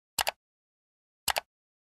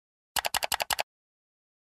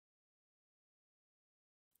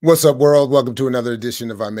What's up, world? Welcome to another edition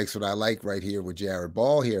of I Mix What I Like right here with Jared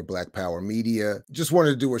Ball here, Black Power Media. Just wanted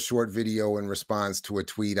to do a short video in response to a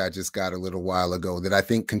tweet I just got a little while ago that I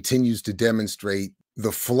think continues to demonstrate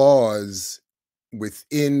the flaws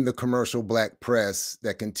within the commercial Black press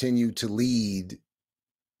that continue to lead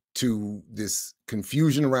to this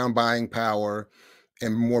confusion around buying power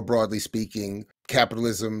and, more broadly speaking,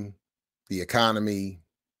 capitalism, the economy,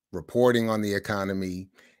 reporting on the economy,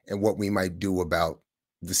 and what we might do about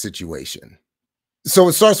the situation. So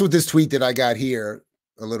it starts with this tweet that I got here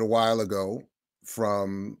a little while ago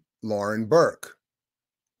from Lauren Burke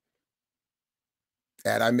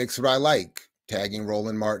at I Mix What I Like, tagging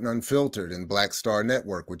Roland Martin Unfiltered and Black Star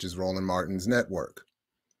Network, which is Roland Martin's network,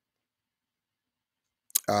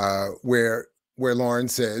 where Lauren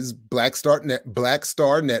says Black Star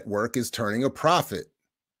Network is turning a profit.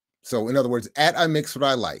 So in other words, at I Mix What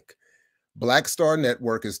I Like, Black Star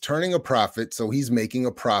Network is turning a profit, so he's making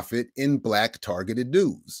a profit in Black targeted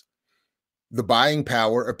news. The buying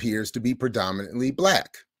power appears to be predominantly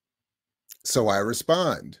Black. So I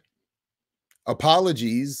respond,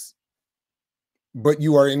 apologies, but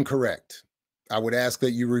you are incorrect. I would ask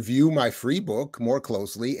that you review my free book more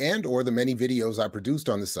closely and/or the many videos I produced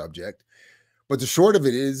on the subject. But the short of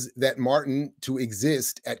it is that Martin, to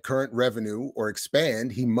exist at current revenue or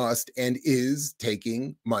expand, he must and is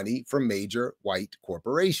taking money from major white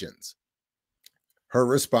corporations. Her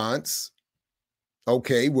response,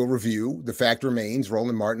 okay, we'll review. The fact remains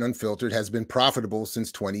Roland Martin Unfiltered has been profitable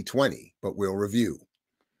since 2020, but we'll review.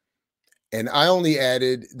 And I only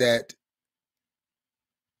added that,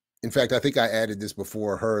 in fact, I think I added this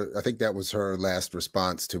before her. I think that was her last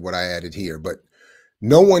response to what I added here, but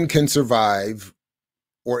no one can survive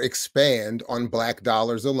or expand on Black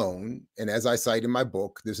dollars alone. And as I cite in my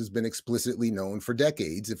book, this has been explicitly known for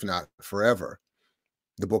decades, if not forever.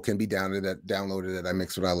 The book can be downloaded at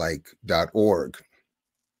imixwhatilike.org.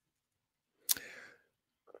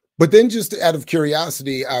 But then, just out of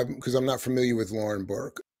curiosity, because I'm not familiar with Lauren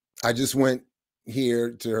Burke, I just went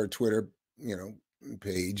here to her Twitter,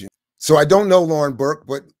 page. So I don't know Lauren Burke,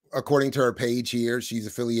 but according to her page here, she's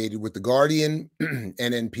affiliated with The Guardian,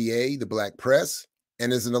 NNPA, the Black Press,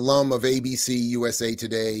 and is an alum of ABC, USA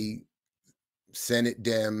Today, Senate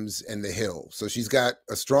Dems, and The Hill. So she's got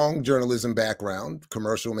a strong journalism background,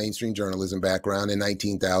 commercial mainstream journalism background, and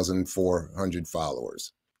 19,400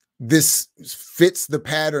 followers. This fits the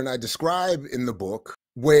pattern I describe in the book,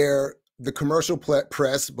 where the commercial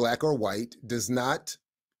press, Black or white, does not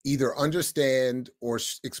either understand or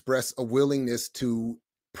express a willingness to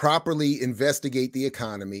properly investigate the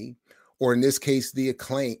economy, or in this case, the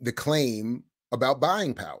claim about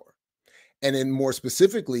buying power. And then more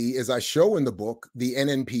specifically, as I show in the book, the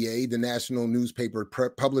NNPA, the National Newspaper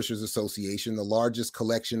Publishers Association, the largest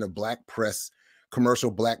collection of Black press, commercial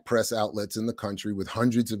Black press outlets in the country, with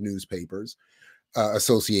hundreds of newspapers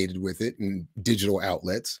associated with it and digital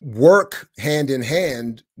outlets, work hand in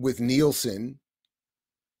hand with Nielsen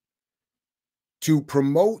to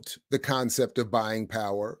promote the concept of buying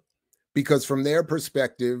power, because from their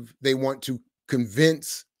perspective, they want to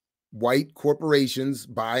convince white corporations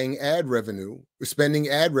spending ad revenue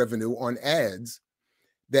on ads,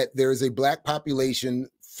 that there is a Black population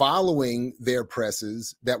following their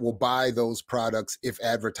presses that will buy those products if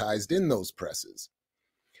advertised in those presses.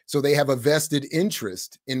 So they have a vested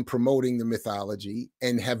interest in promoting the mythology,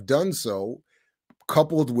 and have done so,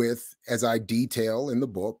 coupled with, as I detail in the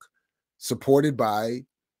book, supported by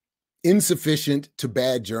insufficient to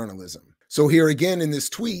bad journalism. So here again in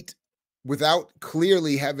this tweet, without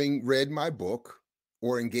clearly having read my book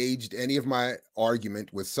or engaged any of my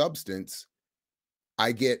argument with substance,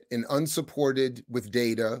 I get an unsupported, with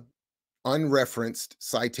data, unreferenced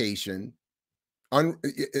citation, an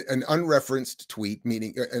unreferenced tweet,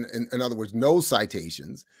 meaning, in other words, no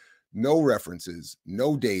citations, no references,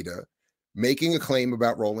 no data, making a claim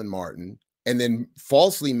about Roland Martin, and then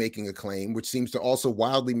falsely making a claim, which seems to also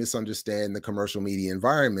wildly misunderstand the commercial media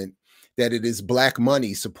environment, that it is Black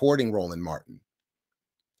money supporting Roland Martin.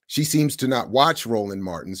 She seems to not watch Roland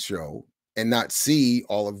Martin's show and not see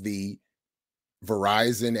all of the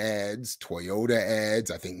Verizon ads, Toyota ads,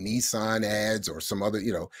 I think Nissan ads, or some other,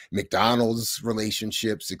 McDonald's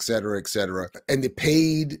relationships, et cetera, and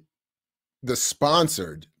the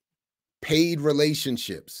sponsored paid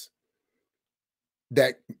relationships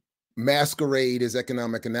that masquerade as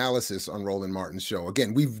economic analysis on Roland Martin's show.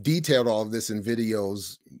 Again, we've detailed all of this in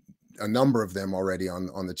videos, a number of them already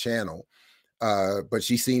on the channel, but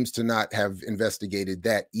she seems to not have investigated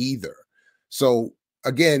that either. So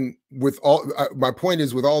again, with all my point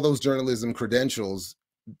is, with all those journalism credentials,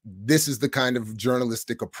 this is the kind of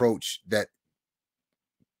journalistic approach that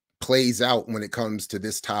plays out when it comes to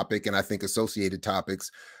this topic, and I think associated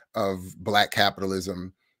topics of Black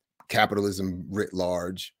capitalism, capitalism writ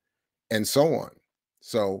large, and so on.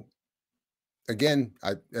 So again,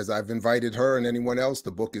 as I've invited her and anyone else,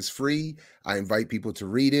 the book is free. I invite people to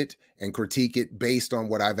read it and critique it based on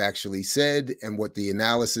what I've actually said and what the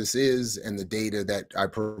analysis is and the data that I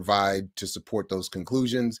provide to support those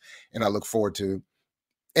conclusions. And I look forward to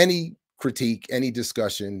any critique, any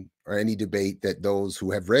discussion, or any debate that those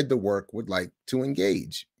who have read the work would like to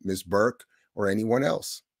engage, Ms. Burke or anyone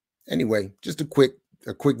else. Anyway, just a quick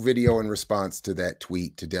video in response to that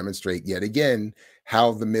tweet to demonstrate yet again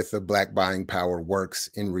how the myth of Black buying power works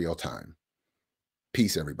in real time.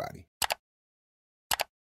 Peace, everybody.